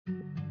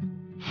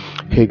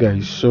Hey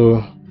guys,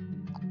 so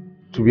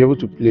to be able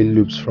to play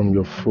loops from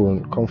your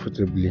phone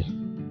comfortably,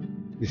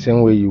 the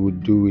same way you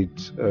would do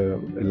with a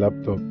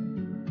laptop,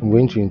 I'm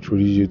going to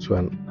introduce you to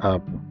an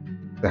app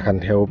that can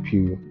help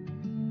you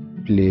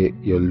play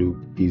your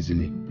loop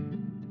easily,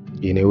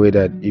 in a way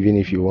that even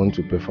if you want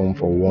to perform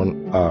for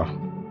 1 hour,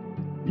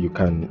 you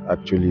can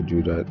actually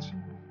do that.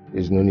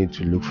 There's no need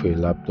to look for a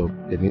laptop.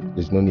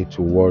 There's no need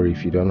to worry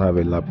if you don't have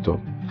a laptop.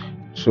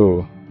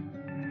 So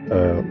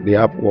the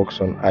app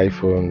works on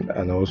iPhone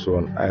and also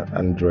on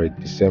Android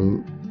the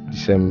same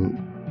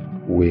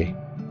way.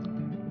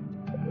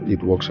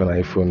 It works on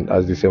iPhone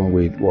as the same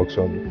way it works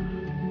on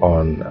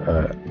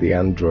the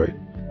Android.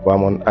 But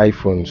I'm on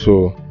iPhone,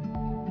 so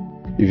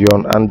if you're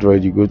on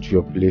Android, you go to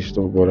your Play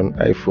Store, but on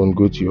iPhone,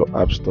 go to your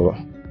App Store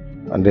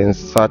and then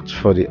search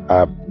for the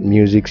app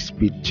Music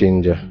Speed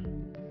Changer.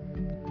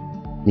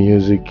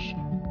 Music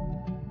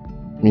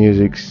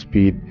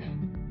Speed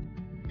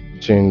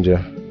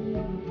Changer.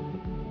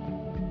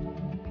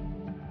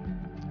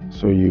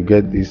 So you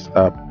get this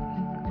app,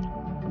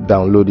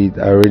 download it.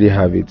 I already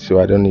have it, so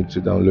I don't need to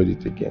download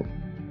it again.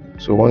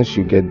 So once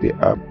you get the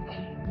app,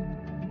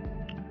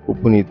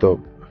 open it up.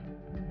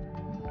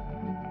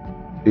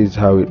 This is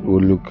how it will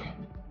look.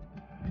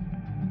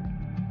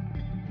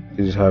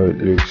 This is how it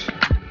looks.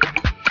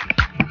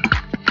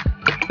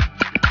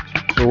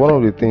 So one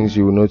of the things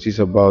you will notice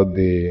about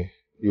the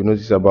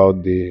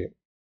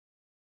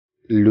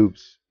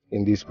loops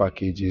in this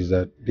package is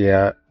that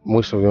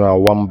most of them are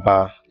 1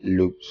 bar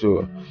loop.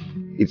 So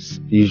it's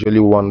usually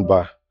 1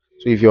 bar.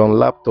 So if you're on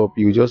laptop,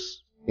 you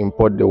just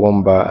import the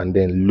 1 bar and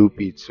then loop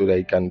it so that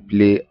you can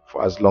play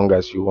for as long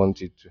as you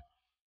want it to.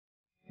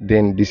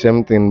 Then the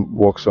same thing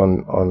works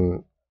on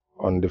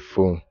the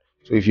phone.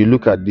 So if you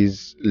look at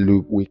this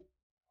loop, we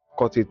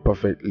cut it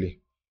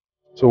perfectly.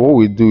 So what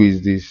we do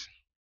is this: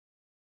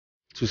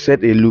 to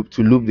set a loop,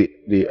 to loop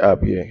the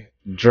app here,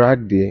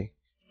 drag the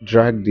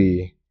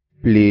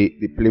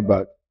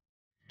playback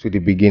to the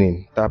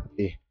beginning, tap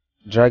A,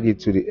 drag it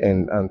to the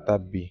end and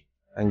tap B,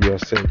 and you're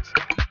set.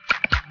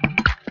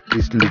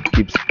 This loop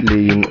keeps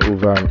playing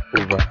over and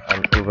over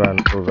and over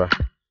and over.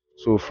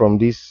 So from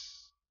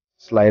this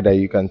slider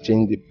you can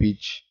change the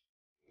pitch,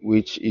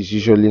 which is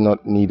usually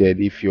not needed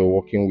if you're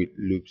working with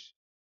loops.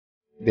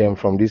 Then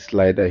from this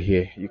slider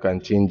here you can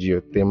change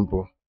your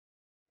tempo,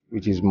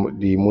 which is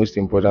the most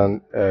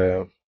important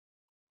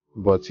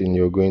button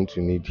you're going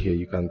to need here.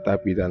 You can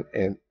tap it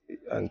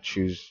and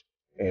choose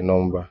a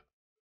number.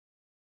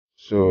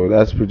 So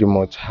that's pretty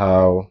much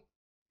how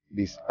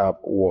this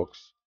app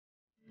works.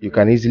 You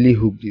can easily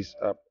hook this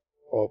app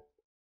up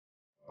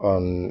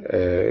on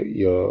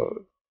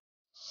your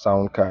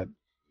sound card.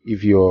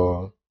 If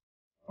you're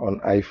on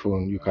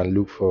iPhone, you can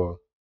look for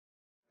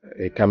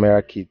a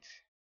camera kit.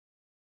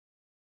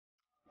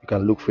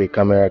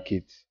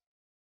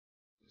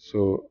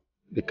 So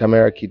the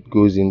camera kit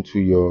goes into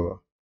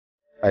your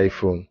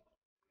iPhone.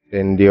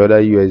 Then the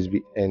other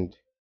USB end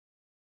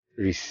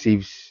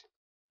receives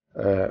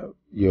the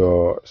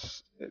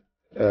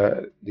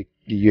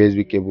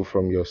USB cable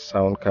from your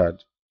sound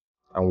card,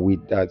 and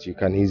with that you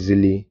can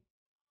easily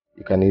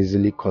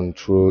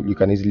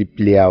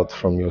play out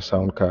from your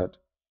sound card.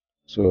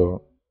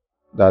 So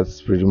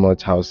that's pretty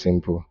much how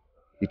simple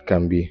it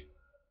can be.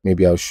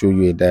 Maybe I'll show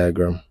you a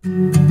diagram.